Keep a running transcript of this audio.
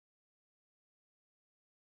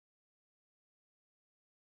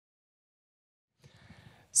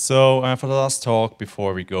So for the last talk,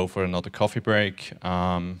 before we go for another coffee break,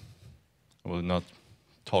 I will not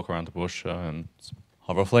talk around the bush.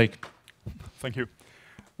 Halvar Flake. Thank you.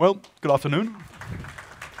 Well, good afternoon.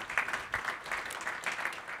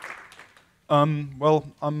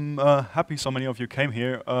 I'm happy so many of you came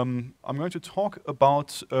here. I'm going to talk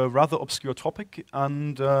about a rather obscure topic,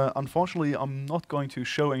 and unfortunately, I'm not going to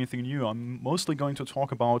show anything new. I'm mostly going to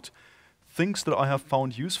talk about things that I have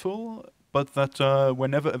found useful, but that were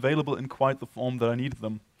never available in quite the form that I needed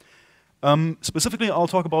them. Specifically, I'll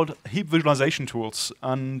talk about heap visualization tools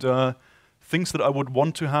and things that I would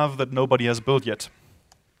want to have that nobody has built yet.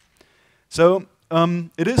 So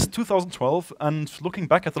it is 2012, and looking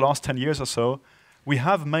back at the last 10 years or so, we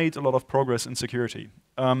have made a lot of progress in security.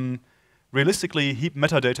 Realistically, heap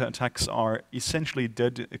metadata attacks are essentially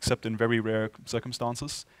dead, except in very rare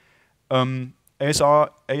circumstances.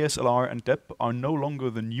 ASLR and DEP are no longer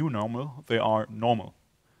the new normal, they are normal,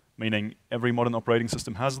 meaning every modern operating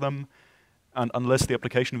system has them, and unless the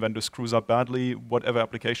application vendor screws up badly, whatever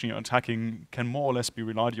application you're attacking can more or less be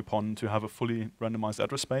relied upon to have a fully randomized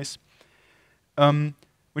address space.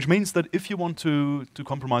 Which means that if you want to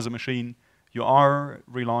compromise a machine, you are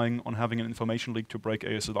relying on having an information leak to break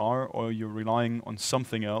ASLR, or you're relying on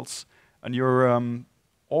something else, and you're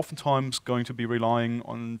oftentimes going to be relying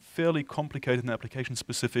on fairly complicated and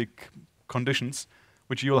application-specific conditions,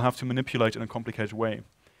 which you'll have to manipulate in a complicated way.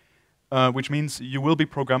 Which means you will be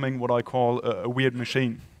programming what I call a weird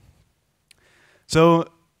machine. So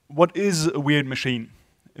what is a weird machine?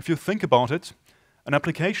 If you think about it, an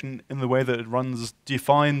application, in the way that it runs,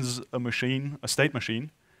 defines a machine, a state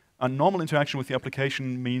machine, and normal interaction with the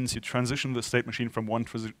application means you transition the state machine from one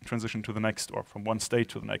transition to the next, or from one state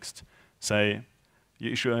to the next. Say,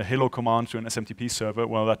 you issue a hello command to an SMTP server,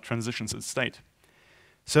 well, that transitions its state.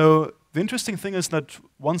 So the interesting thing is that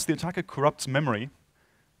once the attacker corrupts memory,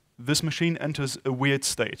 this machine enters a weird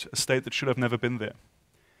state, a state that should have never been there.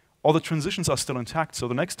 All the transitions are still intact, so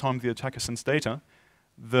the next time the attacker sends data,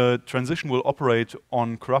 the transition will operate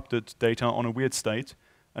on corrupted data on a weird state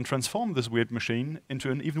and transform this weird machine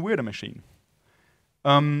into an even weirder machine.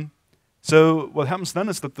 So what happens then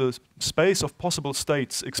is that the space of possible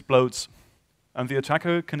states explodes, and the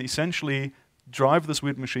attacker can essentially drive this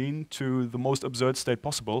weird machine to the most absurd state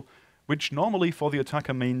possible, which normally for the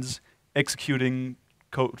attacker means executing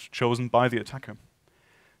code chosen by the attacker.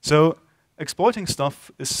 So exploiting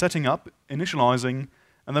stuff is setting up, initializing,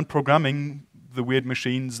 and then programming the weird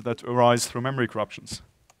machines that arise through memory corruptions.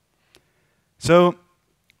 So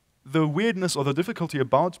the weirdness or the difficulty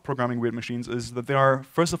about programming weird machines is that they are,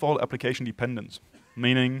 first of all, application dependent,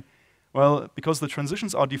 meaning, well, because the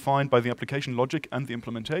transitions are defined by the application logic and the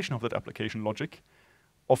implementation of that application logic,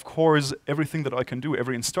 of course, everything that I can do,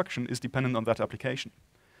 every instruction, is dependent on that application.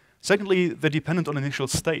 Secondly, they're dependent on initial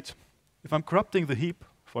state. If I'm corrupting the heap,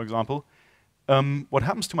 for example, what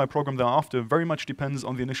happens to my program thereafter very much depends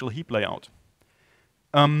on the initial heap layout.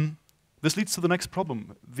 This leads to the next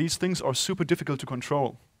problem. These things are super difficult to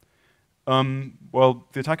control. Well,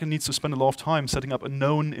 the attacker needs to spend a lot of time setting up a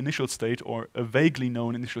known initial state or a vaguely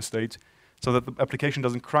known initial state so that the application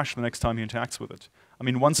doesn't crash the next time he interacts with it. I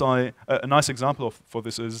mean, a nice example for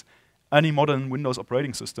this is any modern Windows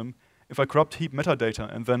operating system. If I corrupt heap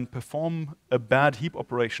metadata and then perform a bad heap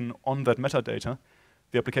operation on that metadata,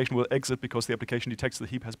 the application will exit because the application detects the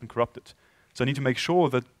heap has been corrupted. So I need to make sure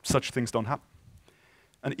that such things don't happen.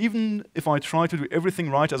 And even if I try to do everything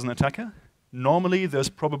right as an attacker, normally there's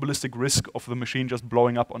probabilistic risk of the machine just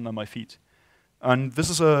blowing up under my feet. And this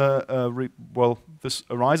is this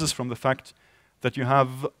arises from the fact that you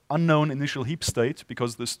have unknown initial heap state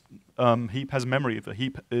because this heap has memory. The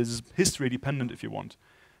heap is history dependent, if you want.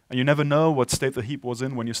 And you never know what state the heap was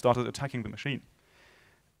in when you started attacking the machine.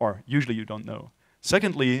 Or usually you don't know.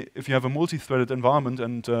 Secondly, if you have a multi-threaded environment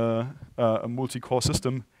and a multi-core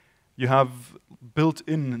system, you have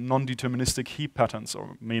built-in non-deterministic heap patterns,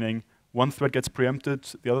 or meaning one thread gets preempted,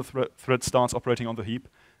 the other thread starts operating on the heap,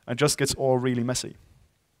 and just gets all really messy.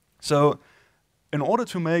 So in order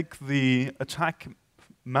to make the attack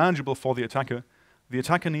manageable for the attacker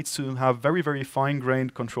needs to have very, very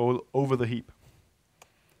fine-grained control over the heap.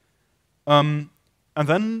 And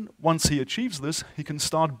then, once he achieves this, he can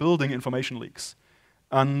start building information leaks.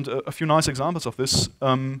 And a few nice examples of this.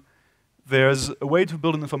 There's a way to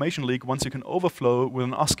build an information leak once you can overflow with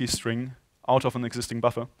an ASCII string out of an existing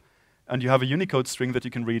buffer. And you have a Unicode string that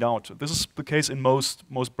you can read out. This is the case in most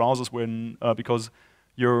browsers because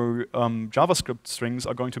your JavaScript strings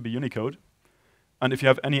are going to be Unicode. And if you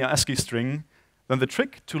have any ASCII string, then the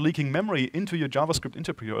trick to leaking memory into your JavaScript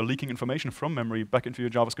interpreter, or leaking information from memory back into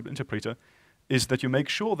your JavaScript interpreter, is that you make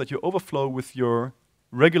sure that you overflow with your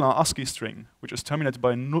regular ASCII string, which is terminated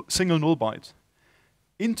by a single null byte,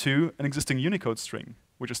 into an existing Unicode string,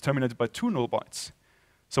 which is terminated by 2 null bytes.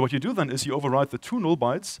 So what you do then is you overwrite the 2 null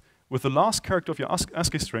bytes with the last character of your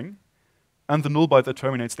ASCII string and the null byte that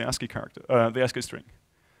terminates the ASCII string.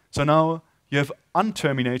 So now you have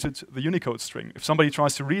unterminated the Unicode string. If somebody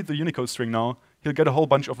tries to read the Unicode string now, he'll get a whole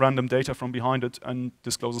bunch of random data from behind it and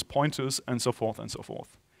discloses pointers and so forth and so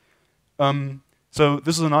forth. So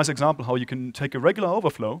this is a nice example how you can take a regular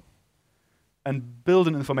overflow and build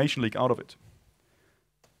an information leak out of it.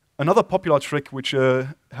 Another popular trick, which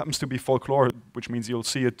happens to be folklore, which means you'll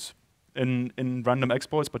see it in random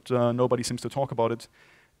exploits, but nobody seems to talk about it,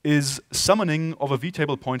 is summoning of a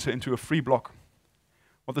vtable pointer into a free block.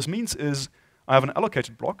 What this means is I have an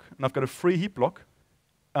allocated block, and I've got a free heap block,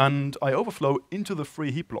 and I overflow into the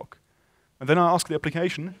free heap block. And then I ask the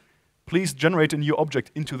application, please generate a new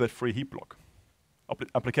object into that free heap block.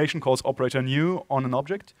 Application calls operator new on an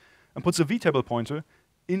object and puts a vtable pointer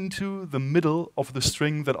into the middle of the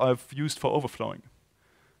string that I've used for overflowing.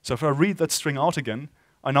 So if I read that string out again,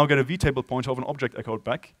 I now get a vtable pointer of an object echoed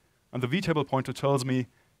back, and the vtable pointer tells me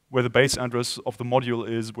where the base address of the module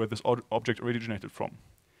is where this object originated from.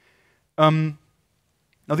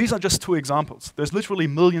 Now these are just 2 examples. There's literally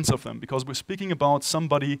millions of them because we're speaking about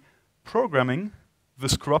somebody programming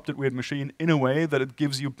this corrupted weird machine in a way that it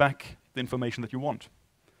gives you back the information that you want.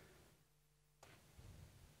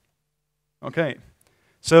 Okay,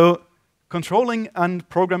 so controlling and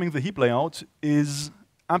programming the heap layout is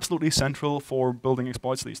absolutely central for building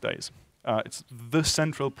exploits these days. It's the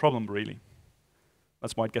central problem, really.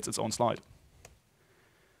 That's why it gets its own slide.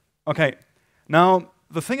 Okay, now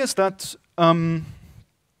the thing is that,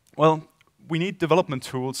 well, we need development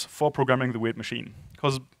tools for programming the weird machine,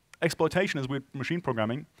 because exploitation is weird machine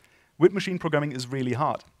programming. Weird machine programming is really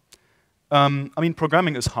hard. I mean,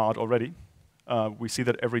 programming is hard already. We see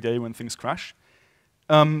that every day when things crash.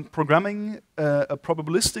 Programming a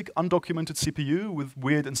probabilistic undocumented CPU with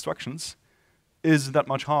weird instructions is that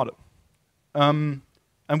much harder. And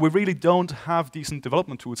we really don't have decent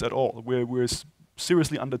development tools at all. We're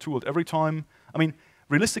seriously under-tooled every time. I mean,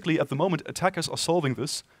 realistically, at the moment, attackers are solving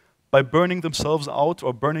this by burning themselves out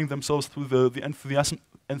or burning themselves through the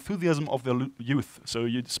enthusiasm of their youth. So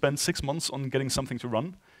you spend 6 months on getting something to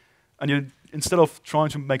run, and instead of trying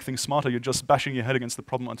to make things smarter, you're just bashing your head against the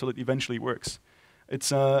problem until it eventually works.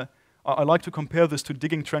 It's, I like to compare this to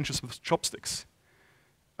digging trenches with chopsticks.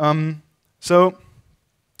 So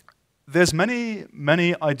there's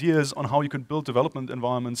many ideas on how you could build development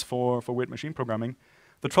environments for weird machine programming.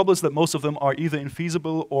 The trouble is that most of them are either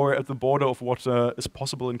infeasible or at the border of what is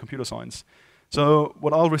possible in computer science. So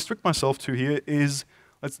what I'll restrict myself to here is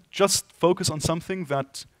let's just focus on something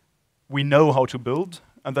that we know how to build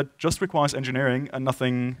and that just requires engineering and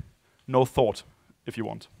no thought, if you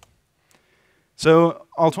want. So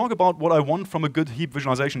I'll talk about what I want from a good heap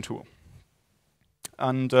visualization tool.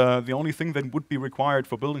 And the only thing that would be required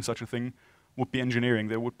for building such a thing would be engineering.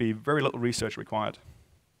 There would be very little research required.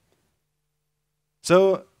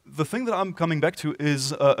 So the thing that I'm coming back to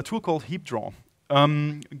is a tool called HeapDraw.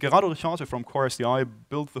 Gerardo Richarte from Core SDI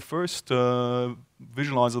built the first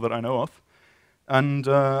visualizer that I know of. And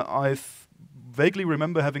I vaguely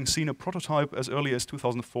remember having seen a prototype as early as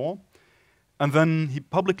 2004. And then he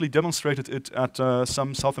publicly demonstrated it at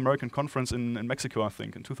some South American conference in Mexico, I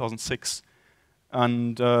think, in 2006.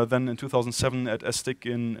 And then in 2007 at STIC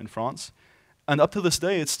in France. And up to this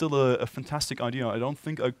day, it's still a fantastic idea. I don't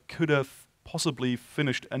think I could have possibly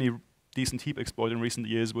finished any decent heap exploit in recent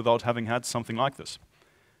years without having had something like this.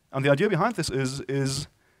 And the idea behind this is this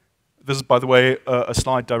is, by the way, a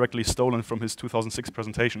slide directly stolen from his 2006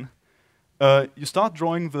 presentation. You start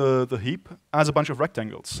drawing the heap as a bunch of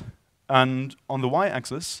rectangles. And on the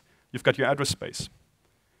y-axis, you've got your address space.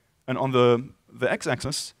 And on the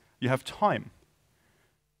x-axis, you have time.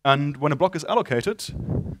 And when a block is allocated,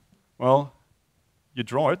 well, you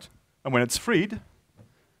draw it. And when it's freed,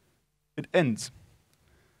 it ends.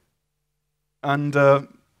 And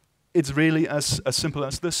it's really as simple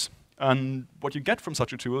as this. And what you get from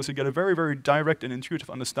such a tool is you get a very, very direct and intuitive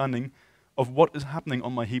understanding of what is happening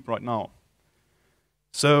on my heap right now.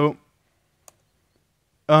 So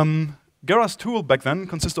Gera's tool back then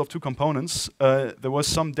consisted of 2 components. There was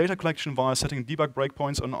some data collection via setting debug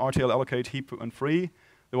breakpoints on RTL allocate, heap, and free.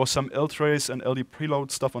 There was some ltrace and ld preload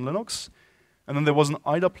stuff on Linux. And then there was an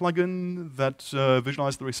IDA plugin that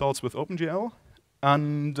visualized the results with OpenGL.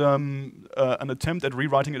 And an attempt at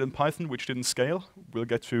rewriting it in Python, which didn't scale. We'll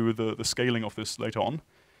get to the scaling of this later on.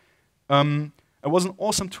 It was an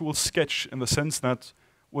awesome tool, Sketch, in the sense that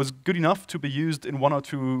was good enough to be used in 1 or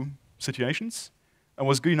 2 situations, and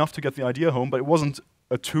was good enough to get the idea home, but it wasn't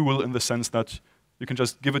a tool in the sense that you can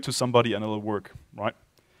just give it to somebody and it'll work, right?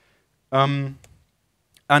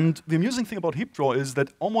 And the amusing thing about HeapDraw is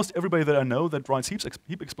that almost everybody that I know that writes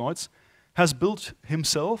heap exploits has built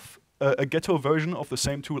himself a ghetto version of the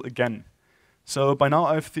same tool again. So by now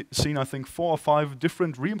I've seen, I think, 4 or 5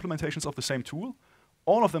 different re-implementations of the same tool.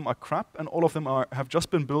 All of them are crap, and all of them have just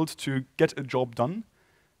been built to get a job done,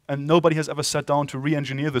 and nobody has ever sat down to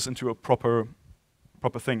re-engineer this into a proper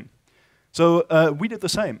thing. So we did the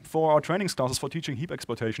same. For our training classes for teaching heap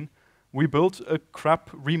exploitation, we built a crap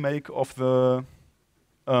remake of the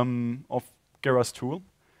of Gera's tool.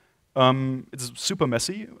 It's super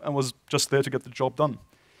messy and was just there to get the job done.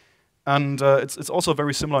 And it's also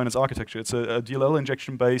very similar in its architecture. It's a DLL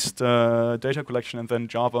injection-based data collection and then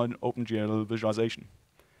Java and OpenGL visualization.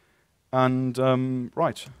 And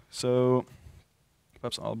right, so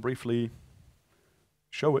perhaps I'll briefly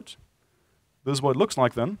show it. This is what it looks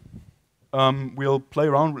like then. We'll play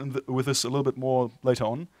around with this a little bit more later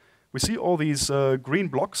on. We see all these green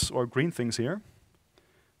blocks or green things here.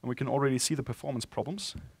 And we can already see the performance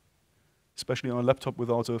problems, especially on a laptop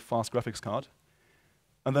without a fast graphics card.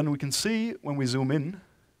 And then we can see, when we zoom in,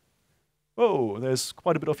 oh, there's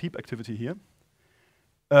quite a bit of heap activity here.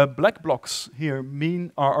 Black blocks here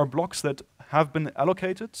are blocks that have been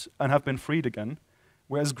allocated and have been freed again,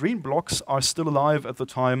 whereas green blocks are still alive at the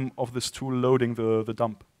time of this tool loading the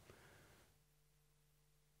dump.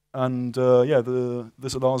 And yeah,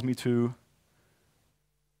 this allows me to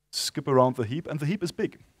skip around the heap, and the heap is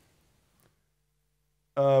big.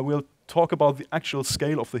 We'll talk about the actual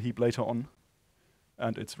scale of the heap later on,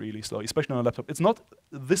 and it's really slow, especially on a laptop. It's not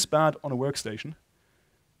this bad on a workstation,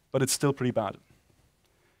 but it's still pretty bad.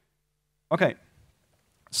 Okay,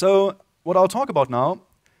 so what I'll talk about now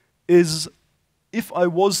is if I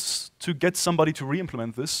was to get somebody to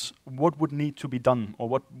re-implement this, what would need to be done, or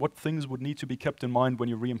what things would need to be kept in mind when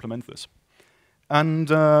you re-implement this. And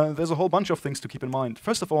there's a whole bunch of things to keep in mind.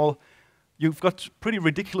 First of all, you've got pretty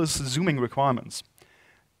ridiculous zooming requirements.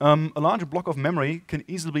 A large block of memory can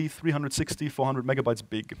easily be 360, 400 megabytes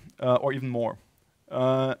big, or even more.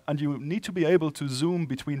 And you need to be able to zoom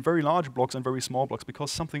between very large blocks and very small blocks,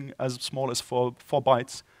 because something as small as 4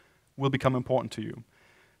 bytes will become important to you.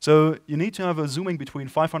 So you need to have a zooming between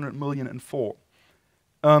 500 million and 4.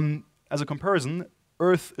 As a comparison,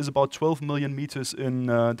 Earth is about 12 million meters in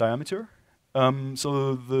diameter.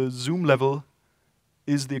 So the zoom level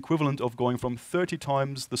is the equivalent of going from 30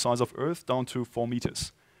 times the size of Earth down to 4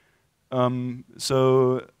 meters. Yeah,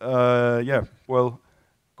 well,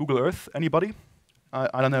 Google Earth, anybody?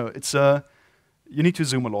 I don't know. It's you need to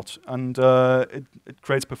zoom a lot, and it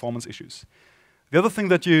creates performance issues. The other thing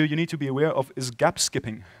that you need to be aware of is gap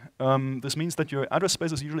skipping. This means that your address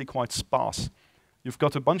space is usually quite sparse. You've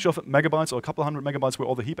got a bunch of megabytes or a couple hundred megabytes where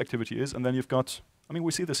all the heap activity is, and then you've got, I mean,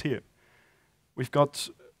 we see this here. We've got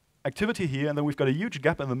activity here, and then we've got a huge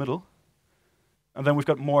gap in the middle, and then we've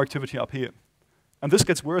got more activity up here. And this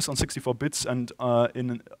gets worse on 64 bits and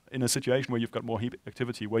in a situation where you've got more heap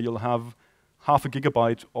activity, where you'll have half a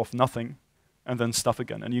gigabyte of nothing, and then stuff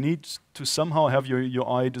again. And you need to somehow have your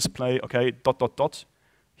UI display, okay, dot, dot, dot,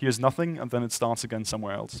 here's nothing, and then it starts again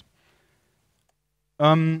somewhere else.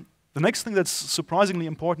 The next thing that's surprisingly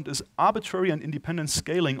important is arbitrary and independent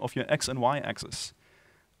scaling of your X and Y axis.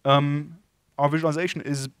 Our visualization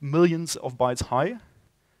is millions of bytes high,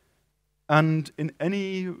 and in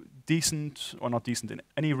any decent, or not decent, in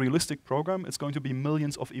any realistic program, it's going to be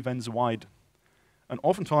millions of events wide. And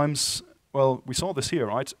oftentimes, well, we saw this here,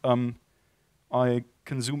 right? I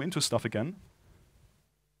can zoom into stuff again.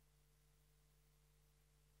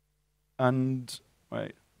 And,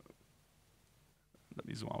 wait, let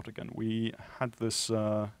me zoom out again. We had this,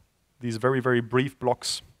 these very, very brief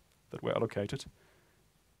blocks that were allocated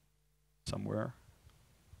somewhere.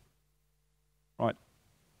 Right.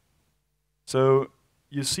 So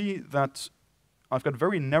you see that I've got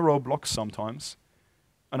very narrow blocks sometimes,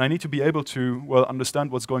 and I need to be able to, well,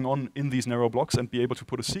 understand what's going on in these narrow blocks and be able to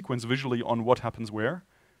put a sequence visually on what happens where,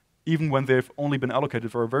 even when they've only been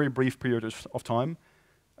allocated for a very brief period of time.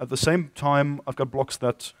 At the same time, I've got blocks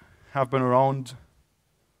that have been around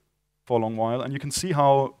for a long while, and you can see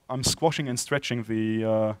how I'm squashing and stretching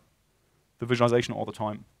the visualization all the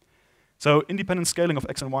time. So independent scaling of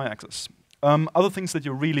X and Y axis. Other things that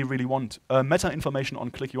you really, really want. Meta information on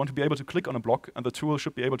click. You want to be able to click on a block, and the tool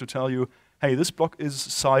should be able to tell you, hey, this block is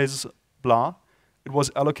size blah. It was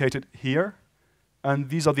allocated here, and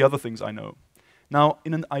these are the other things I know. Now,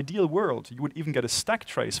 in an ideal world, you would even get a stack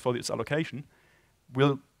trace for its allocation.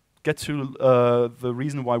 We'll get to the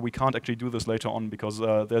reason why we can't actually do this later on, because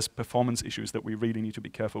there's performance issues that we really need to be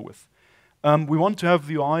careful with. We want to have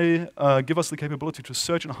the UI give us the capability to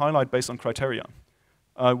search and highlight based on criteria.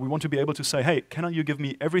 We want to be able to say, hey, can you give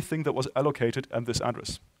me everything that was allocated at this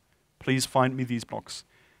address? Please find me these blocks.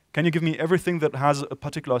 Can you give me everything that has a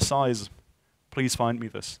particular size? Please find me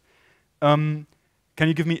this. Can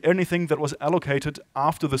you give me anything that was allocated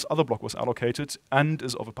after this other block was allocated and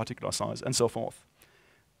is of a particular size, and so forth.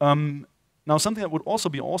 Now, something that would also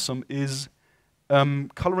be awesome is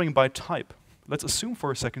coloring by type. Let's assume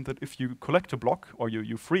for a second that if you collect a block, or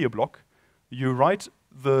you free a block, you write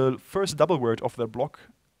the first double word of that block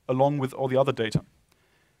along with all the other data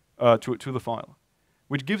to the file,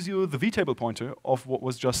 which gives you the vtable pointer of what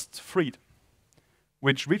was just freed,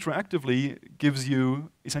 which retroactively gives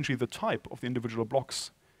you essentially the type of the individual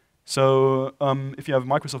blocks. So if you have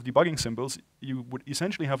Microsoft debugging symbols, you would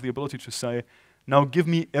essentially have the ability to say, now give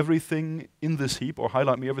me everything in this heap, or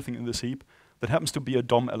highlight me everything in this heap that happens to be a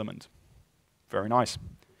DOM element. Very nice.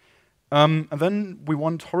 And then we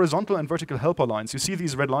want horizontal and vertical helper lines. You see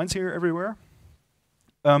these red lines here everywhere?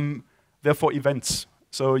 They're for events.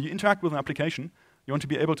 So you interact with an application, you want to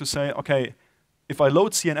be able to say, okay, if I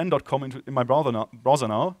load cnn.com in my browser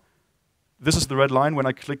now, this is the red line when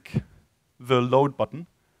I click the load button,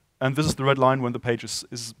 and this is the red line when the page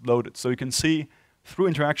is loaded. So you can see through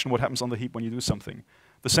interaction what happens on the heap when you do something.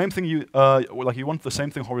 The same thing you want the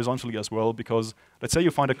same thing horizontally as well, because let's say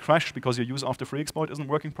you find a crash because your use after free exploit isn't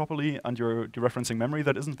working properly and you're dereferencing memory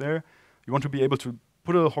that isn't there. You want to be able to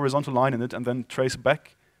put a horizontal line in it and then trace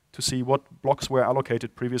back to see what blocks were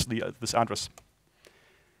allocated previously at this address.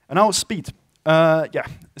 And now speed.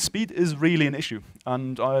 Speed is really an issue,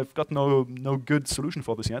 and I've got no good solution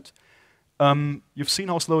for this yet. You've seen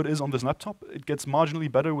how slow it is on this laptop. It gets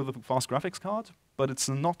marginally better with a fast graphics card, but it's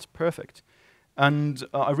not perfect. And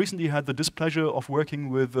I recently had the displeasure of working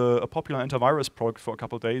with a popular antivirus product for a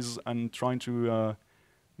couple of days and trying to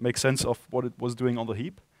make sense of what it was doing on the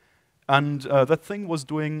heap. And that thing was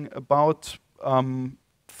doing about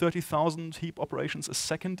 30,000 heap operations a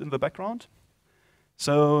second in the background.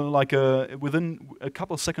 So like within a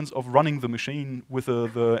couple of seconds of running the machine with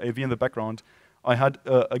the AV in the background, I had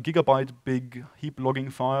a gigabyte big heap logging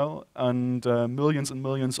file and millions and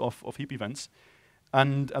millions of heap events.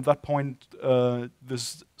 And at that point,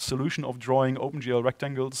 this solution of drawing OpenGL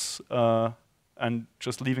rectangles and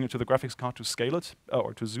just leaving it to the graphics card to scale it,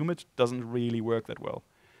 or to zoom it, doesn't really work that well.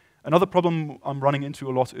 Another problem I'm running into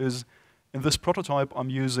a lot is, in this prototype, I'm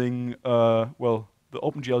using, the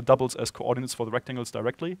OpenGL doubles as coordinates for the rectangles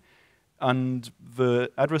directly, and the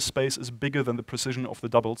address space is bigger than the precision of the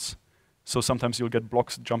doubles, so sometimes you'll get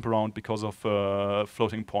blocks jump around because of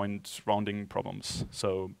floating point rounding problems,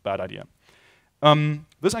 so bad idea.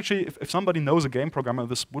 This actually, if somebody knows a game programmer,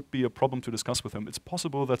 this would be a problem to discuss with him. It's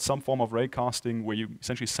possible that some form of ray casting, where you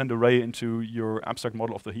essentially send a ray into your abstract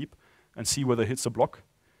model of the heap and see whether it hits a block,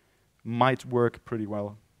 might work pretty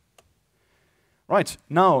well. Right,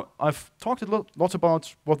 now, I've talked a lot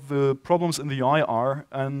about what the problems in the UI are,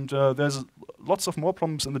 and there's lots of more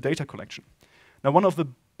problems in the data collection. Now, one of the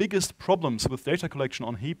biggest problems with data collection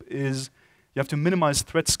on heap is you have to minimize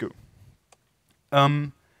thread skew.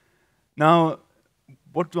 Now,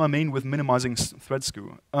 what do I mean with minimizing thread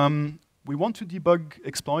skew? We want to debug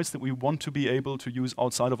exploits that we want to be able to use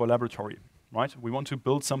outside of our laboratory, right? We want to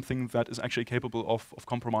build something that is actually capable of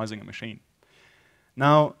compromising a machine.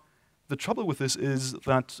 Now, the trouble with this is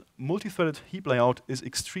that multi-threaded heap layout is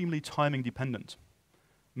extremely timing dependent,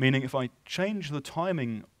 meaning if I change the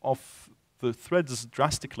timing of the threads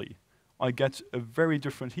drastically, I get a very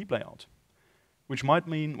different heap layout, which might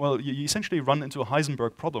mean, well, you essentially run into a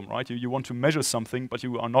Heisenberg problem, right? You want to measure something, but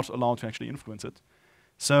you are not allowed to actually influence it.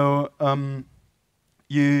 So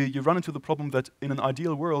you run into the problem that in an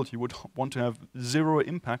ideal world, you would want to have zero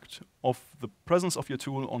impact of the presence of your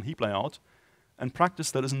tool on heap layout, and practice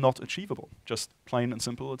that is not achievable. Just plain and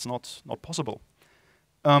simple, it's not possible.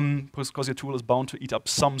 Because your tool is bound to eat up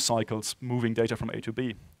some cycles moving data from A to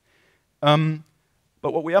B.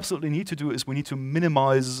 But what we absolutely need to do is we need to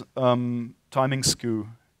minimize timing skew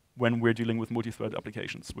when we're dealing with multi-thread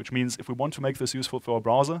applications, which means if we want to make this useful for our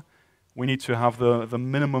browser, we need to have the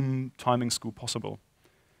minimum timing skew possible.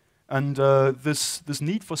 And this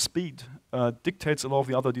need for speed dictates a lot of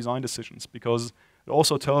the other design decisions, because it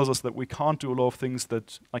also tells us that we can't do a lot of things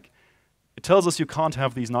that, like, it tells us you can't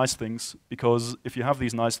have these nice things, because if you have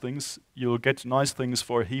these nice things, you'll get nice things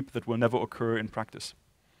for a heap that will never occur in practice.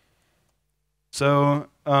 So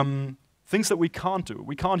things that we can't do.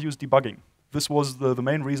 We can't use debugging. This was the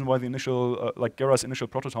main reason why the initial, Gera's initial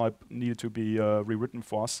prototype needed to be rewritten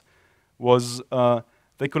for us, was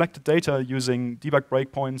they collected data using debug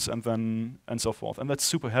breakpoints and so forth. And that's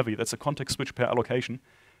super heavy. That's a context switch pair allocation.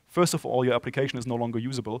 first of all, your application is no longer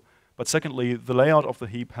usable, but secondly, the layout of the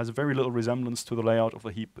heap has very little resemblance to the layout of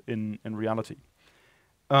the heap in reality.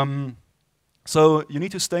 So you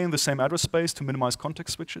need to stay in the same address space to minimize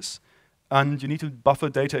context switches, and you need to buffer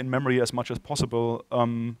data in memory as much as possible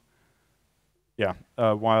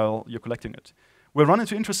while you're collecting it. We'll run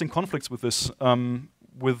into interesting conflicts with this,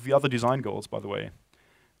 with the other design goals, by the way.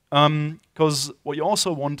 Because what you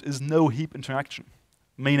also want is no heap interaction,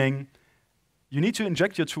 meaning you need to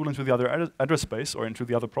inject your tool into the other address space or into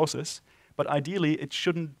the other process, but ideally it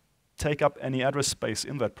shouldn't take up any address space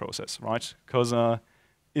in that process, right? Because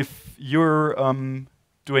if you're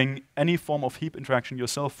doing any form of heap interaction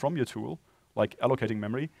yourself from your tool, like allocating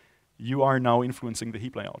memory, you are now influencing the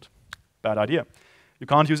heap layout. Bad idea. You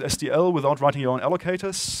can't use SDL without writing your own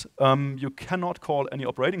allocators. You cannot call any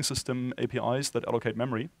operating system APIs that allocate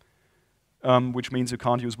memory, which means you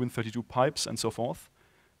can't use Win32 pipes and so forth.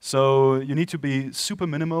 So you need to be super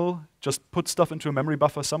minimal, just put stuff into a memory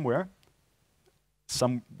buffer somewhere.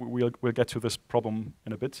 We'll get to this problem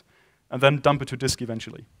in a bit, and then dump it to disk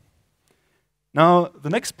eventually. Now, the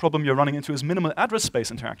next problem you're running into is minimal address space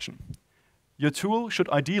interaction. Your tool should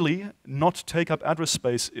ideally not take up address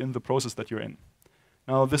space in the process that you're in.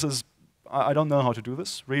 Now, this is, I don't know how to do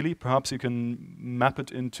this, really. Perhaps you can map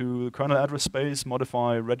it into kernel address space,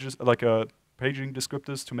 modify paging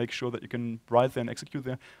descriptors to make sure that you can write there and execute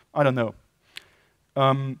there. I don't know.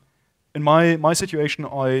 In my situation,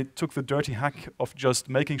 I took the dirty hack of just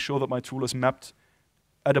making sure that my tool is mapped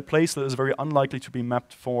at a place that is very unlikely to be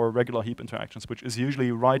mapped for regular heap interactions, which is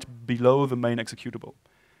usually right below the main executable.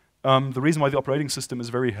 The reason why the operating system is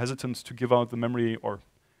very hesitant to give out the memory or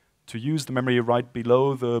to use the memory right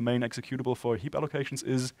below the main executable for heap allocations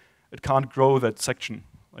is it can't grow that section.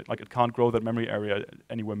 Like it can't grow that memory area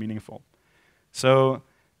anywhere meaningful. So,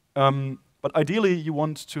 but ideally you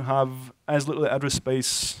want to have as little address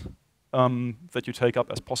space that you take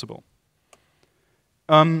up as possible.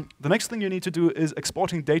 The next thing you need to do is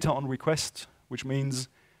exporting data on request, which means,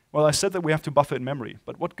 well, I said that we have to buffer in memory,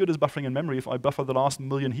 but what good is buffering in memory if I buffer the last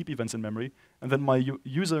 1,000,000 heap events in memory, and then my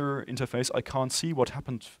user interface, I can't see what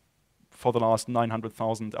happened for the last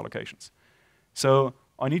 900,000 allocations. So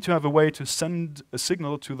I need to have a way to send a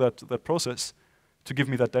signal to that process to give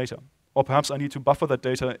me that data. Or perhaps I need to buffer that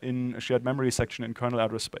data in a shared memory section in kernel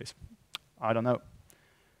address space. I don't know.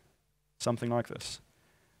 Something like this.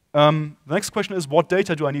 The next question is, what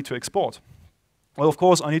data do I need to export? Well, of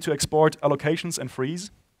course, I need to export allocations and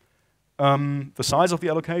frees, the size of the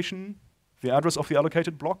allocation, the address of the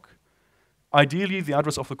allocated block, ideally the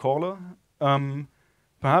address of the caller.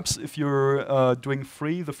 Perhaps if you're doing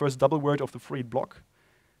free, the first double word of the freed block.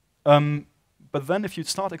 But then if you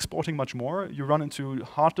start exporting much more, you run into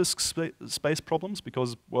hard disk space problems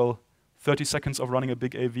because, well, 30 seconds of running a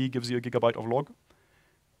big AV gives you a gigabyte of log.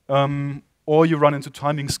 Or you run into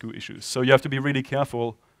timing skew issues. So you have to be really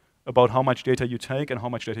careful about how much data you take and how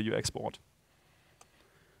much data you export.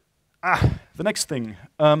 The next thing,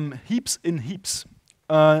 heaps in heaps.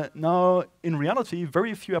 Now, in reality,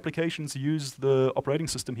 very few applications use the operating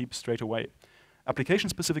system heap straight away.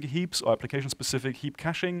 Application-specific heaps or application-specific heap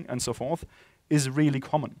caching and so forth is really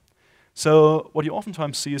common. So what you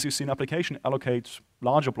oftentimes see is you see an application allocate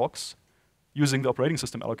larger blocks using the operating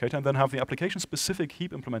system allocator, and then have the application-specific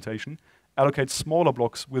heap implementation allocate smaller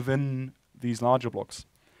blocks within these larger blocks.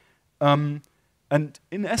 And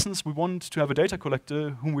in essence, we want to have a data collector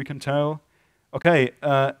whom we can tell, okay,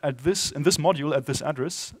 in this module, at this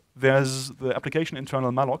address, there's the application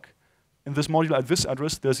internal malloc. In this module, at this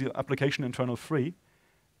address, there's the application internal free.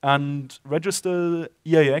 And register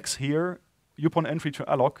EAX here, upon entry to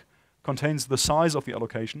alloc, contains the size of the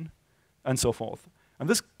allocation, and so forth. And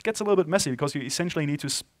this gets a little bit messy because you essentially need to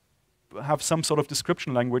have some sort of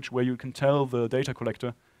description language where you can tell the data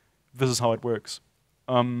collector, this is how it works.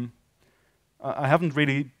 I haven't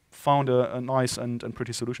really found a nice and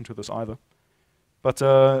pretty solution to this either. But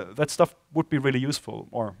that stuff would be really useful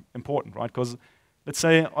or important, right? Because let's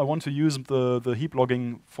say I want to use the heap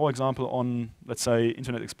logging, for example, on, let's say,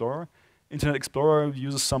 Internet Explorer. Internet Explorer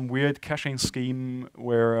uses some weird caching scheme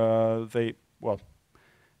where they, well,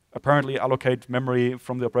 apparently allocate memory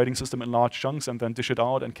from the operating system in large chunks and then dish it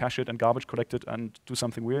out and cache it and garbage collect it and do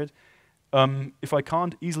something weird. If I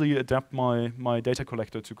can't easily adapt my data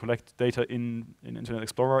collector to collect data in Internet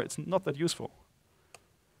Explorer, it's not that useful.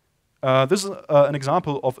 This is an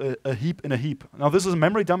example of a heap in a heap. Now this is a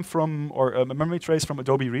memory dump from, or a memory trace from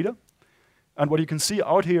Adobe Reader. And what you can see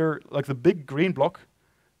out here, like the big green block,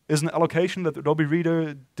 is an allocation that Adobe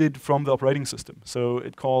Reader did from the operating system. So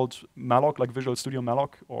it called malloc, like Visual Studio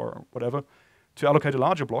malloc or whatever, to allocate a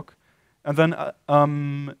larger block. And then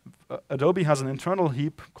Adobe has an internal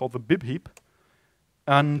heap called the bib heap,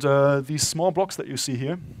 and these small blocks that you see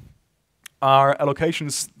here are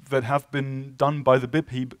allocations that have been done by the bib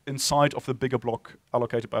heap inside of the bigger block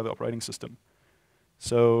allocated by the operating system.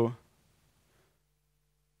 So,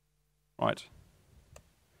 right.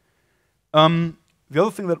 The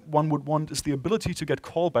other thing that one would want is the ability to get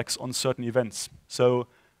callbacks on certain events. So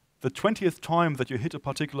the 20th time that you hit a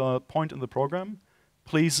particular point in the program,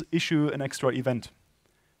 please issue an extra event.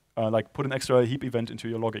 Like put an extra heap event into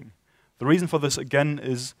your logging. The reason for this, again,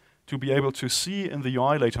 is to be able to see in the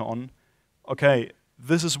UI later on, okay,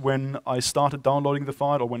 this is when I started downloading the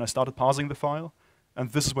file or when I started parsing the file,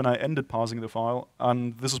 and this is when I ended parsing the file,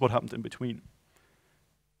 and this is what happened in between.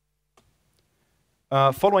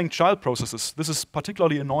 Following child processes. This is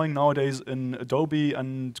particularly annoying nowadays in Adobe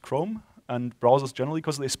and Chrome and browsers generally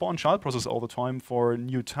because they spawn child processes all the time for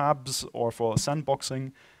new tabs or for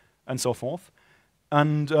sandboxing and so forth.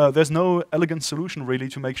 And there's no elegant solution really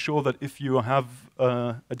to make sure that if you have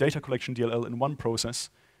a data collection DLL in one process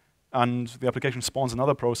and the application spawns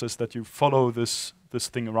another process that you follow this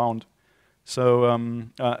thing around. So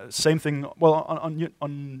same thing, well, on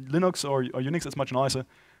Linux or Unix it's much nicer,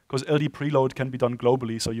 because LD preload can be done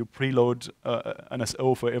globally, so you preload an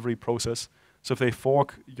SO for every process. So if they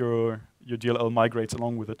fork, your DLL migrates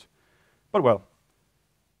along with it. But well.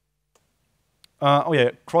 Oh yeah,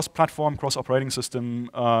 cross-platform, cross-operating system.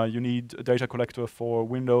 You need a data collector for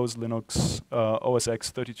Windows, Linux, OS X,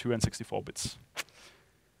 32 and 64 bits.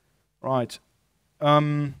 Right.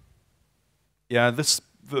 Yeah,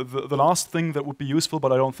 the last thing that would be useful,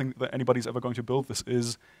 but I don't think that anybody's ever going to build this,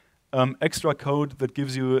 is extra code that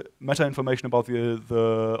gives you meta information about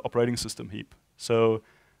the operating system heap. So,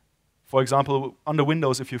 for example, under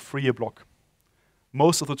Windows, if you free a block,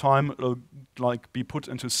 most of the time it'll be put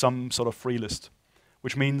into some sort of free list,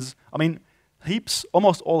 which means, I mean, heaps,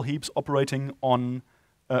 almost all heaps operating on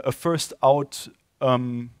a first out,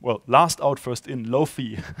 well, last out, first in, low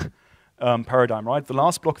fee paradigm, right? The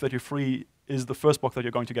last block that you free is the first block that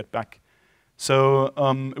you're going to get back. So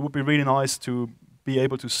it would be really nice to be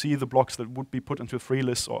able to see the blocks that would be put into a free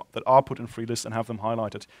list or that are put in free lists and have them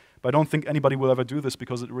highlighted. But I don't think anybody will ever do this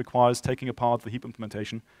because it requires taking apart the heap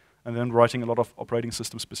implementation and then writing a lot of operating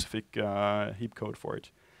system specific heap code for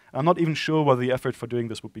it. I'm not even sure whether the effort for doing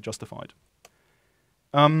this would be justified.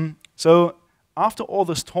 So after all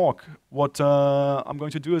this talk, what I'm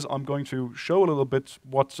going to do is I'm going to show a little bit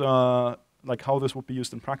what, like how this would be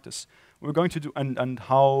used in practice. We're going to do, and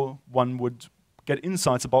how one would get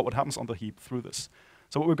insights about what happens on the heap through this.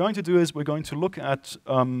 So what we're going to do is we're going to look at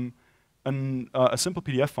a simple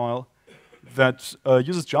PDF file that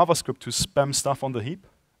uses JavaScript to spam stuff on the heap,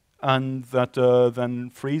 and that then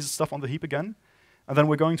frees stuff on the heap again. And then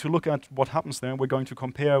we're going to look at what happens there. We're going to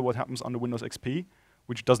compare what happens under Windows XP,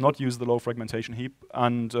 which does not use the low fragmentation heap,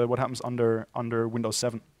 and what happens under Windows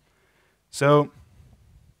 7. So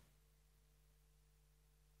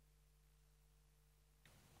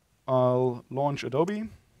I'll launch Adobe.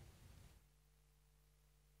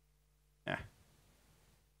 Yeah.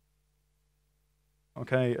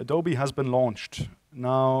 Okay, Adobe has been launched.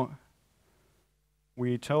 Now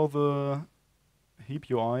we tell the heap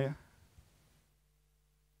UI,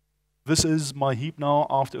 this is my heap now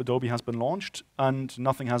after Adobe has been launched and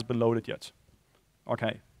nothing has been loaded yet.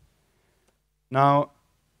 Okay. Now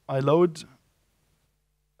I load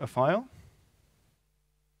a file.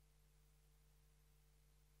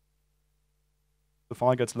 The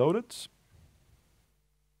file gets loaded.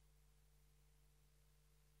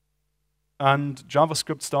 And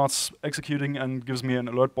JavaScript starts executing and gives me an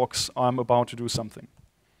alert box, I'm about to do something.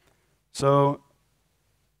 So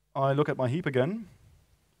I look at my heap again.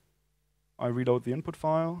 I reload the input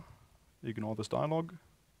file, ignore this dialog,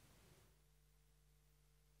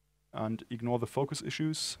 and ignore the focus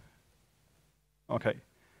issues. Okay.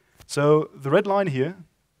 So the red line here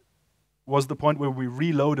was the point where we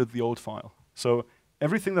reloaded the old file. So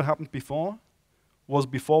everything that happened before was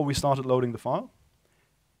before we started loading the file.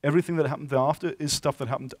 Everything that happened thereafter is stuff that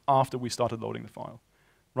happened after we started loading the file.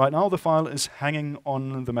 Right now, the file is hanging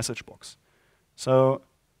on the message box. So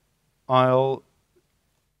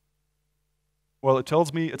it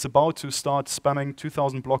tells me it's about to start spamming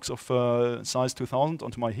 2,000 blocks of size 2,000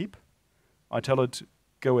 onto my heap. I tell it,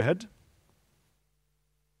 go ahead.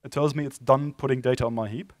 It tells me it's done putting data on my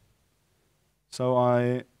heap. So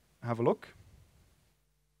I have a look.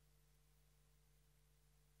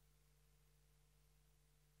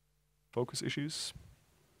 Focus issues.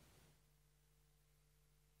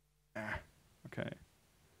 Okay.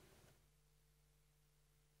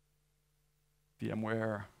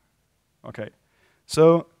 VMware. Okay.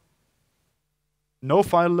 So no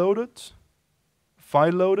file loaded,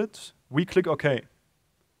 we click OK.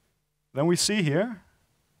 Then we see here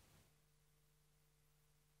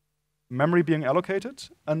memory being allocated,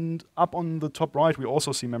 and up on the top right we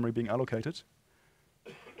also see memory being allocated.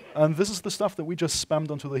 And this is the stuff that we just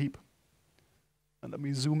spammed onto the heap. And let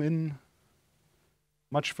me zoom in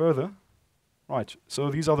much further. Right, so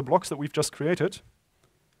these are the blocks that we've just created.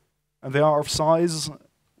 And they are of size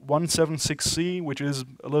 176C, which is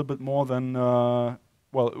a little bit more than,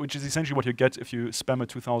 which is essentially what you get if you spam a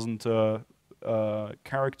 2000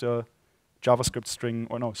 character JavaScript string,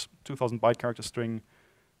 or no, 2000 byte character string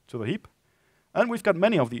to the heap. And we've got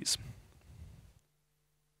many of these.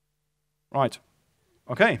 Right,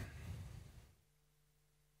 okay.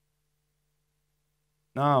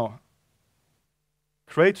 Now,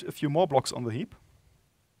 create a few more blocks on the heap.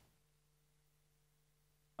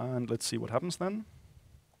 And let's see what happens then.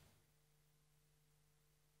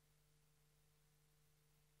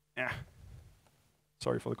 Yeah.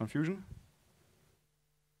 Sorry for the confusion.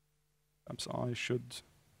 Perhaps I should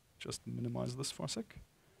just minimize this for a sec.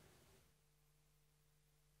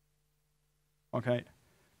 Okay,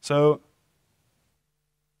 so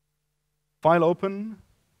file open.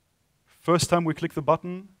 First time we click the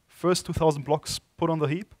button, first 2000 blocks put on the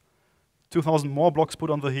heap, 2000 more blocks put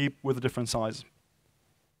on the heap with a different size.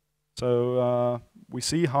 So we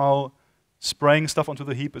see how spraying stuff onto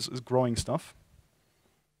the heap is growing stuff.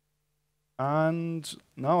 And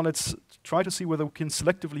now let's try to see whether we can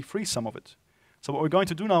selectively freeze some of it. So what we're going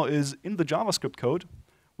to do now is, in the JavaScript code,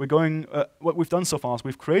 we're going, what we've done so far is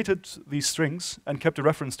we've created these strings and kept a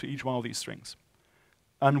reference to each one of these strings.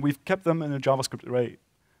 And we've kept them in a JavaScript array.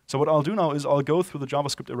 So what I'll do now is I'll go through the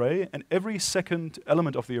JavaScript array, and every second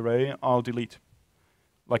element of the array I'll delete.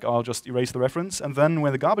 Like I'll just erase the reference, and then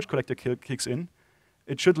when the garbage collector kicks in,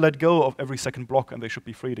 it should let go of every second block, and they should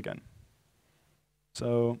be freed again.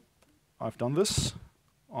 So I've done this.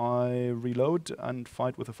 I reload and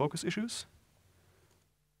fight with the focus issues.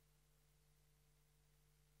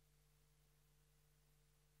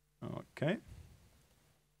 Okay.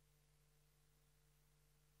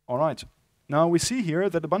 All right. Now we see here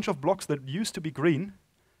that a bunch of blocks that used to be green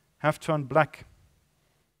have turned black.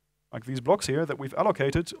 Like these blocks here that we've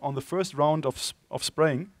allocated on the first round of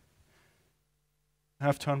spraying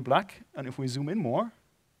have turned black. And if we zoom in more,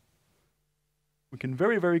 we can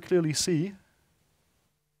very, very clearly see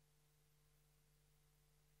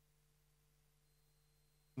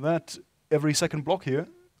that every second block here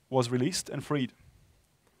was released and freed.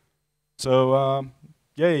 So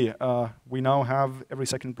yay, we now have every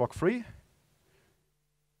second block free.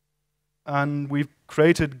 And we've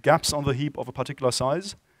created gaps on the heap of a particular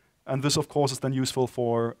size. And this, of course, is then useful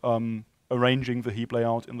for arranging the heap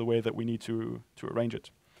layout in the way that we need to arrange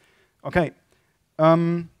it. OK,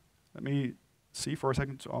 let me see for a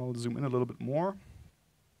second. I'll zoom in a little bit more.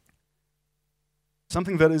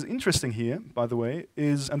 Something that is interesting here, by the way,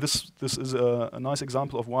 is, and this is a nice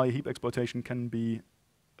example of why heap exploitation can be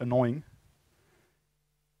annoying.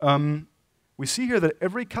 We see here that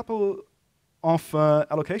every couple of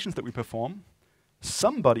allocations that we perform,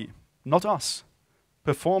 somebody, not us,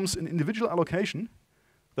 performs an individual allocation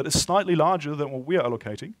that is slightly larger than what we are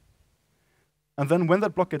allocating. And then when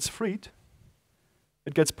that block gets freed,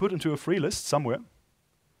 it gets put into a free list somewhere.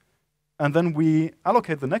 And then we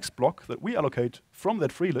allocate the next block that we allocate from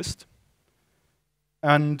that free list.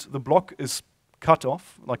 And the block is cut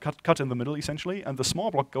off, like cut in the middle, essentially. And the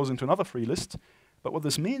small block goes into another free list. But what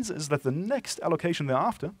this means is that the next allocation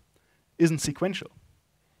thereafter isn't sequential.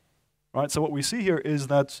 Right? So what we see here is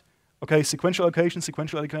that, OK, sequential allocation,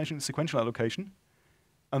 sequential allocation, sequential allocation.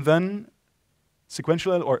 And then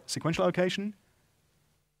sequential allocation,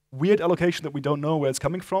 weird allocation that we don't know where it's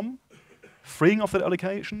coming from, freeing off that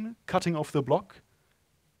allocation, cutting off the block,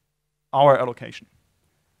 our allocation.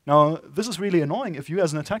 Now, this is really annoying if you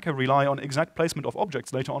as an attacker rely on exact placement of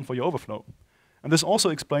objects later on for your overflow. And this also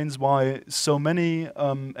explains why so many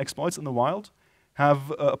exploits in the wild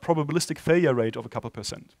have a probabilistic failure rate of a couple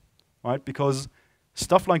 %, right? Because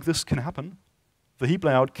stuff like this can happen. The heap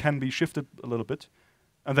layout can be shifted a little bit,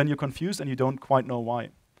 and then you're confused and you don't quite know why.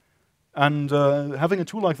 And having a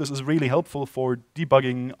tool like this is really helpful for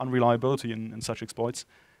debugging unreliability in such exploits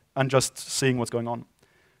and just seeing what's going on.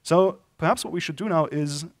 So perhaps what we should do now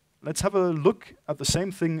is let's have a look at the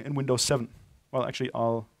same thing in Windows 7. Well, actually,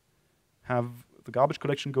 I'll have the garbage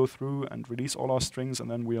collection go through and release all our strings,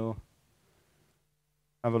 and then we'll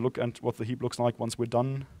have a look at what the heap looks like once we're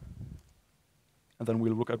done. And then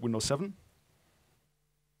we'll look at Windows 7.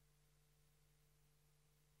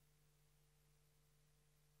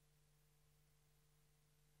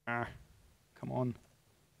 Ah, come on,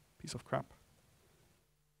 piece of crap.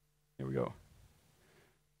 we go.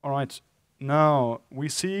 All right, now we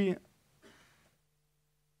see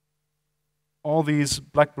all these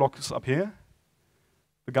black blocks up here.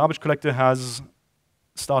 The garbage collector has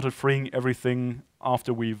started freeing everything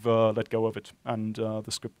after we've let go of it, and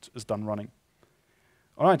the script is done running.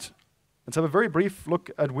 All right, let's have a very brief look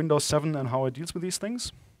at Windows 7 and how it deals with these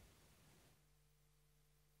things.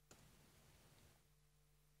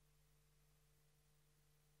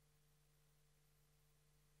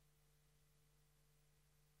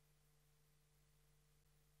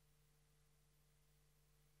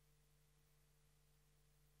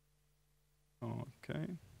 Okay.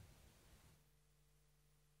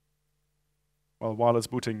 Well, while it's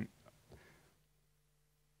booting,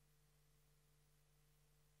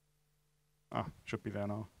 should be there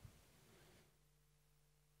now.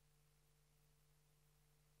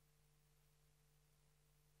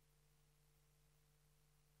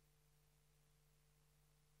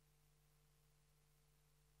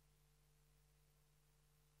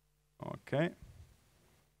 Okay.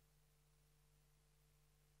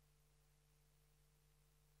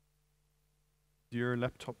 Dear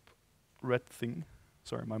laptop red thing.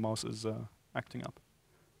 Sorry, my mouse is acting up.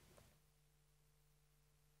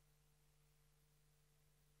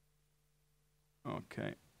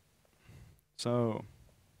 Okay. So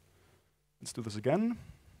let's do this again.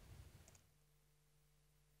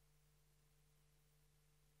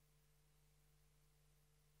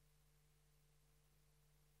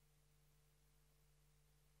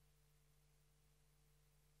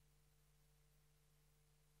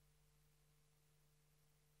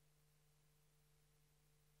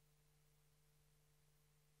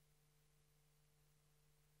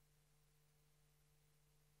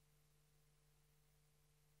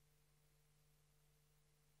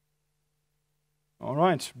 All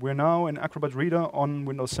right, we're now in Acrobat Reader on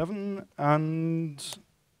Windows 7, and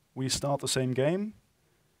we start the same game.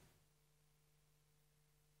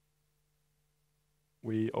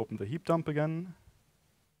 We open the heap dump again.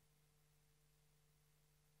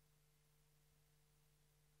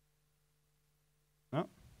 No,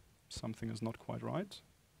 something is not quite right.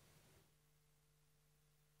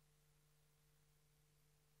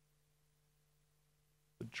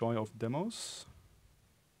 The joy of demos.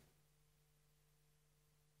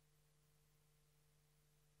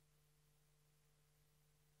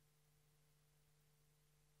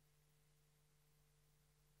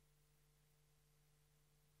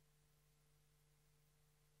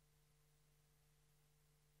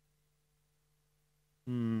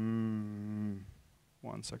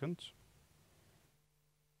 One second.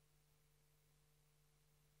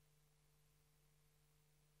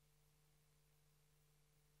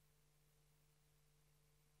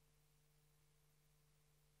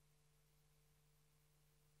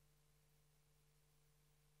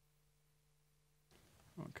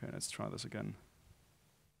 Okay, let's try this again.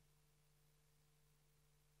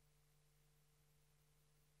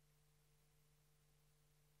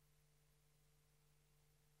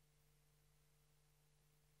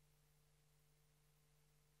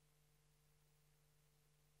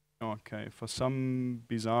 Okay, for some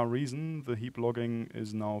bizarre reason, the heap logging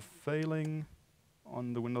is now failing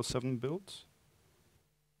on the Windows 7 build.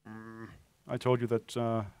 I told you that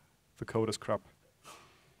the code is crap.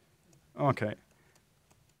 Okay.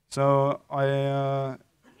 So I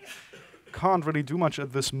can't really do much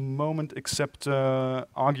at this moment except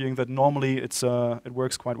arguing that normally it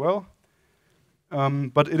works quite well.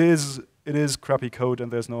 But it is crappy code,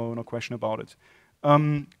 and there's no question about it.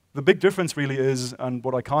 The big difference really is, and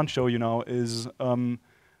what I can't show you now, is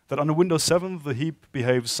that under Windows 7, the heap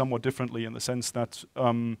behaves somewhat differently in the sense that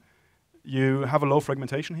you have a low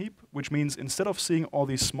fragmentation heap, which means instead of seeing all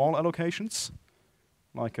these small allocations,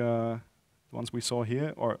 like the ones we saw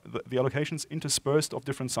here, or the allocations interspersed of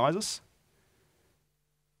different sizes.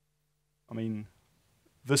 I mean,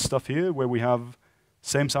 this stuff here, where we have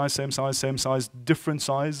same size, same size, same size, different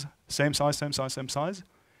size, same size, same size, same size.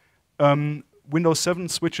 Windows 7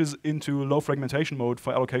 switches into low fragmentation mode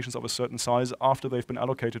for allocations of a certain size after they've been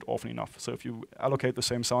allocated often enough. So if you allocate the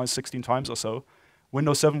same size 16 times or so,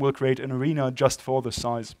 Windows 7 will create an arena just for this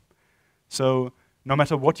size. So no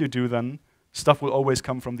matter what you do then, stuff will always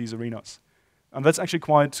come from these arenas. And that's actually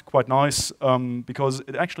quite nice, because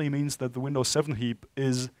it actually means that the Windows 7 heap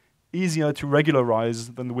is easier to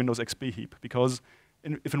regularize than the Windows XP heap. Because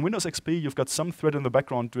if in Windows XP you've got some thread in the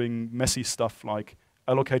background doing messy stuff like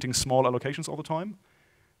allocating small allocations all the time,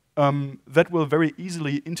 that will very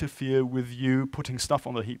easily interfere with you putting stuff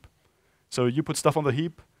on the heap. So you put stuff on the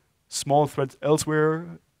heap, small thread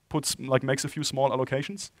elsewhere makes a few small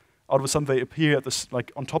allocations. All of a sudden they appear at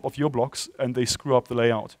on top of your blocks and they screw up the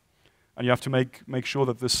layout. And you have to make sure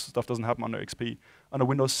that this stuff doesn't happen under XP. Under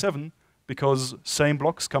Windows 7, because same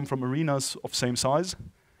blocks come from arenas of same size,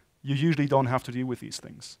 you usually don't have to deal with these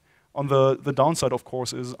things. On the downside, of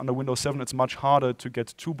course, is under Windows 7, it's much harder to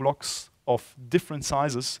get 2 blocks of different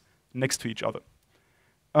sizes next to each other.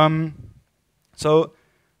 So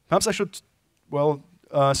perhaps I should, well,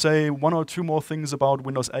 say 1 or 2 more things about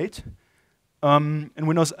Windows 8. In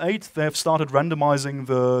Windows 8, they have started randomizing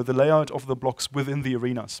the layout of the blocks within the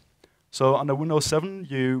arenas. So under Windows 7,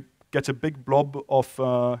 you get a big blob of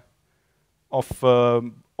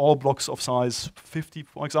all blocks of size 50,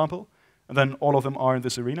 for example, and then all of them are in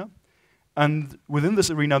this arena. And within this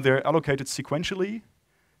arena, they're allocated sequentially,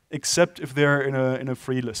 except if they're in a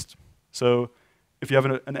free list. So if you have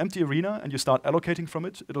an empty arena and you start allocating from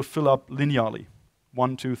it, it'll fill up linearly,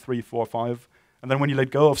 1, 2, 3, 4, 5. And then when you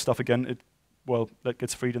let go of stuff again, that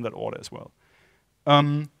gets freed in that order as well.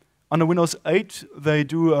 Under Windows 8, they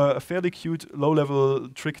do a fairly cute low-level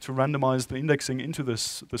trick to randomize the indexing into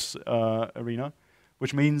this arena,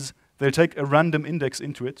 which means they'll take a random index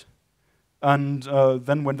into it, and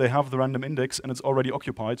then when they have the random index and it's already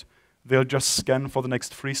occupied, they'll just scan for the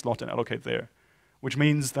next free slot and allocate there. Which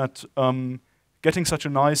means that getting such a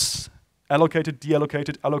nice allocated,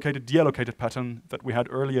 deallocated, allocated, deallocated pattern that we had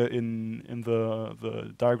earlier in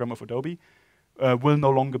the diagram of Adobe will no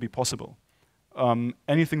longer be possible.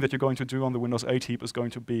 Anything that you're going to do on the Windows 8 heap is going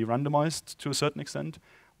to be randomized to a certain extent,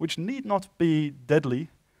 which need not be deadly.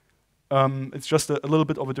 It's just a little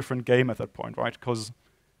bit of a different game at that point, right? Because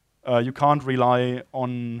you can't rely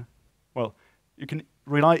on, well, you can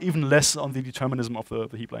rely even less on the determinism of the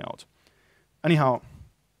heap layout. Anyhow,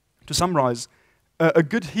 to summarize, a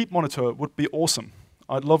good heap monitor would be awesome.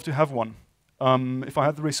 I'd love to have one. If I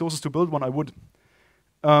had the resources to build one, I would.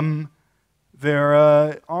 There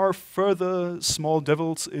are further small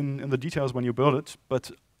devils in the details when you build it,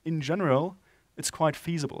 but in general, it's quite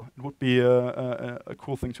feasible. It would be a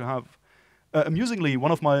cool thing to have. Amusingly,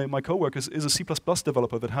 one of my coworkers is a C++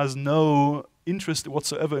 developer that has no interest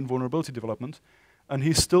whatsoever in vulnerability development, and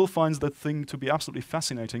he still finds that thing to be absolutely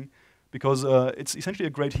fascinating because it's essentially a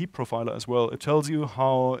great heap profiler as well. It tells you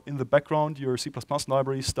how, in the background, your C++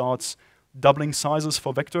 library starts doubling sizes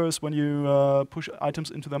for vectors when you push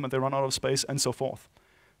items into them and they run out of space, and so forth.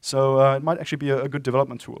 So it might actually be a good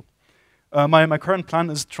development tool. My current plan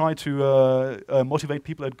is try to motivate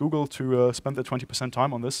people at Google to spend their 20%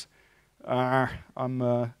 time on this.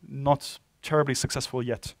 I'm not terribly successful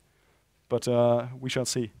yet, but we shall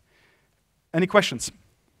see. Any questions?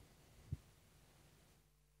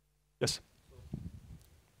 Yes?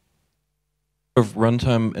 What sort of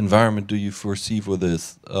runtime environment do you foresee for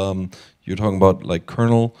this? You're talking about like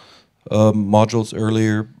kernel modules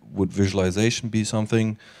earlier. Would visualization be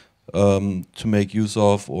something to make use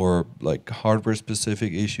of, or like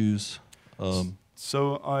hardware-specific issues?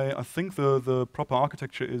 So I think the proper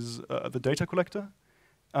architecture is the data collector,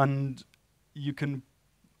 and you can,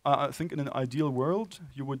 I think in an ideal world,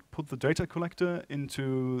 you would put the data collector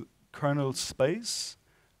into kernel space.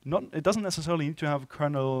 It doesn't necessarily need to have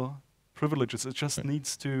kernel privileges, it just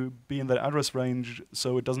needs to be in that address range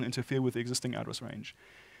so it doesn't interfere with the existing address range.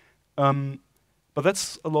 But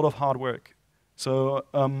that's a lot of hard work. So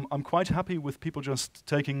I'm quite happy with people just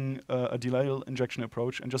taking a DLL injection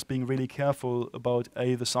approach and just being really careful about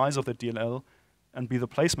A, the size of the DLL, and B, the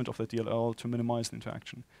placement of the DLL to minimize the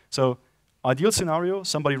interaction. So ideal scenario,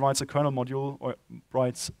 somebody writes a kernel module or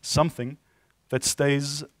writes something that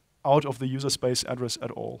stays out of the user space address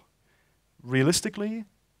at all. Realistically,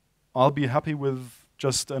 I'll be happy with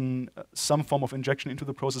just some form of injection into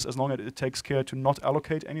the process as long as it takes care to not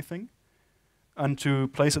allocate anything and to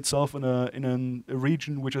place itself in a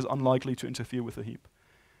region which is unlikely to interfere with the heap.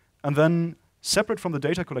 And then, separate from the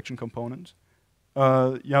data collection component,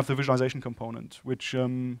 you have the visualization component, which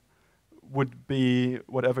would be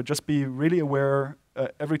whatever. Just be really aware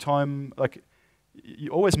every time, like, you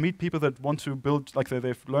always meet people that want to build, like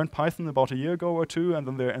they've learned Python about a year ago or two, and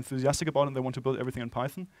then they're enthusiastic about it and they want to build everything in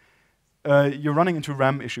Python. You're running into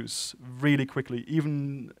RAM issues really quickly.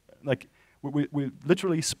 Even, like, we're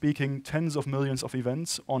literally speaking tens of millions of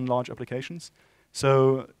events on large applications.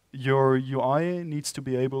 So your UI needs to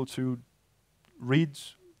be able to read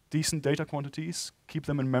decent data quantities, keep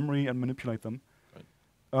them in memory, and manipulate them.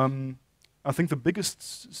 Right. I think the biggest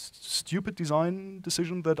stupid design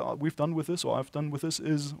decision that we've done with this, or I've done with this,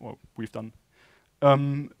 is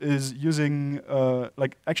using,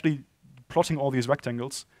 like, actually plotting all these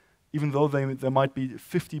rectangles, even though there might be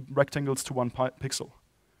 50 rectangles to one pixel.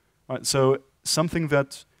 Right, so something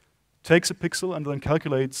that takes a pixel and then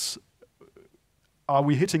calculates, are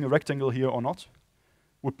we hitting a rectangle here or not?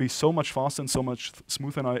 would be so much faster and so much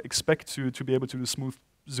smoother, and I expect to be able to do smooth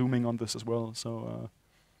zooming on this as well. So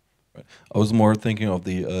Right. I was more thinking of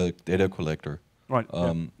the data collector. right,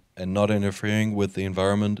 yeah. And not interfering with the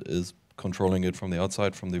environment is controlling it from the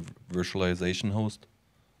outside, from the virtualization host.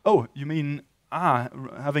 Oh, you mean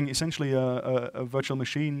having essentially a virtual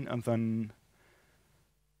machine, and then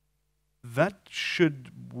that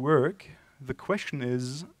should work. The question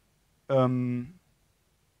is,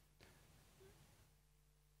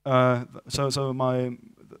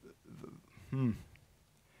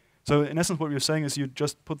 So in essence, what you're saying is you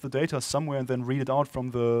just put the data somewhere and then read it out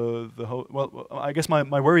from the whole. Well, I guess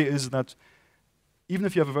my worry is that even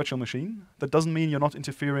if you have a virtual machine, that doesn't mean you're not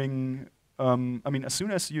interfering. I mean, as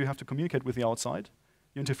soon as you have to communicate with the outside,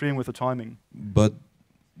 you're interfering with the timing. But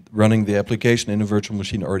running the application in a virtual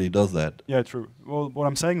machine already does that. Yeah, true. Well, what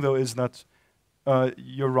I'm saying though is that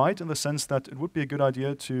you're right in the sense that it would be a good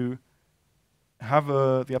idea to have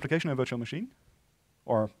the application in a virtual machine,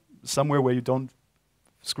 or somewhere where you don't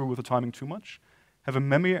screw with the timing too much. Have a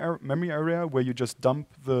memory area where you just dump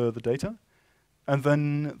the data, and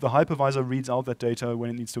then the hypervisor reads out that data when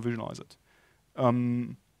it needs to visualize it.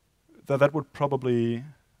 That would probably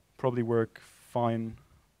work fine,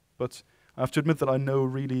 but I have to admit that I know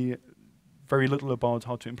really very little about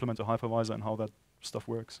how to implement a hypervisor and how that stuff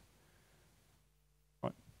works.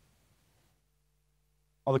 Right.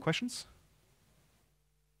 Other questions?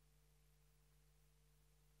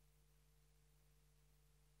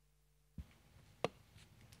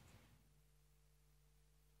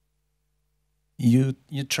 You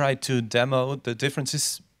tried to demo the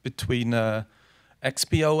differences between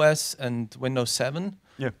XPOS and Windows 7.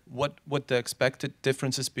 Yeah. What would the expected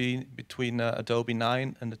differences be between Adobe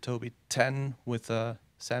 9 and Adobe 10 with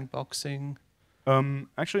sandboxing?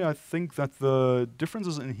 Actually, I think that the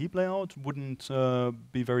differences in heap layout wouldn't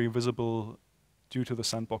be very visible due to the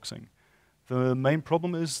sandboxing. The main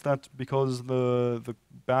problem is that because the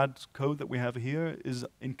bad code that we have here is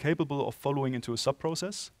incapable of following into a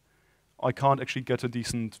subprocess, I can't actually get a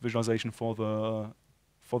decent visualization for the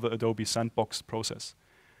Adobe sandbox process.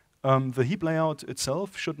 The heap layout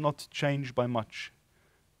itself should not change by much.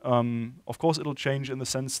 Of course, it'll change in the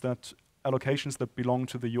sense that allocations that belong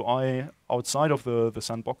to the UI outside of the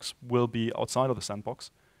sandbox will be outside of the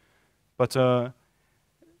sandbox. But to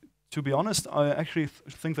be honest, I actually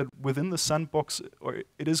think that within the sandbox, or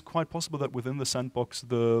it is quite possible that within the sandbox,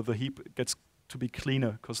 the heap gets to be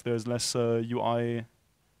cleaner because there's less UI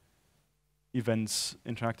events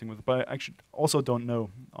interacting with it. But I actually also don't know.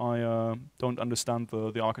 I don't understand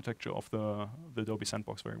the architecture of the Adobe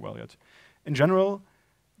Sandbox very well yet. In general,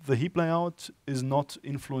 the heap layout is not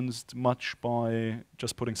influenced much by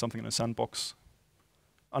just putting something in a sandbox.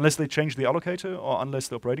 Unless they change the allocator, or unless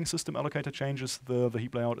the operating system allocator changes, the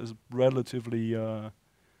heap layout is relatively,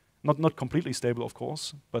 not completely stable, of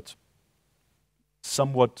course, but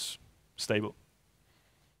somewhat stable.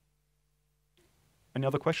 Any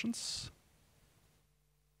other questions?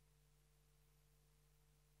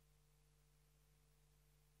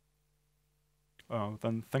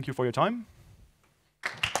 Then thank you for your time.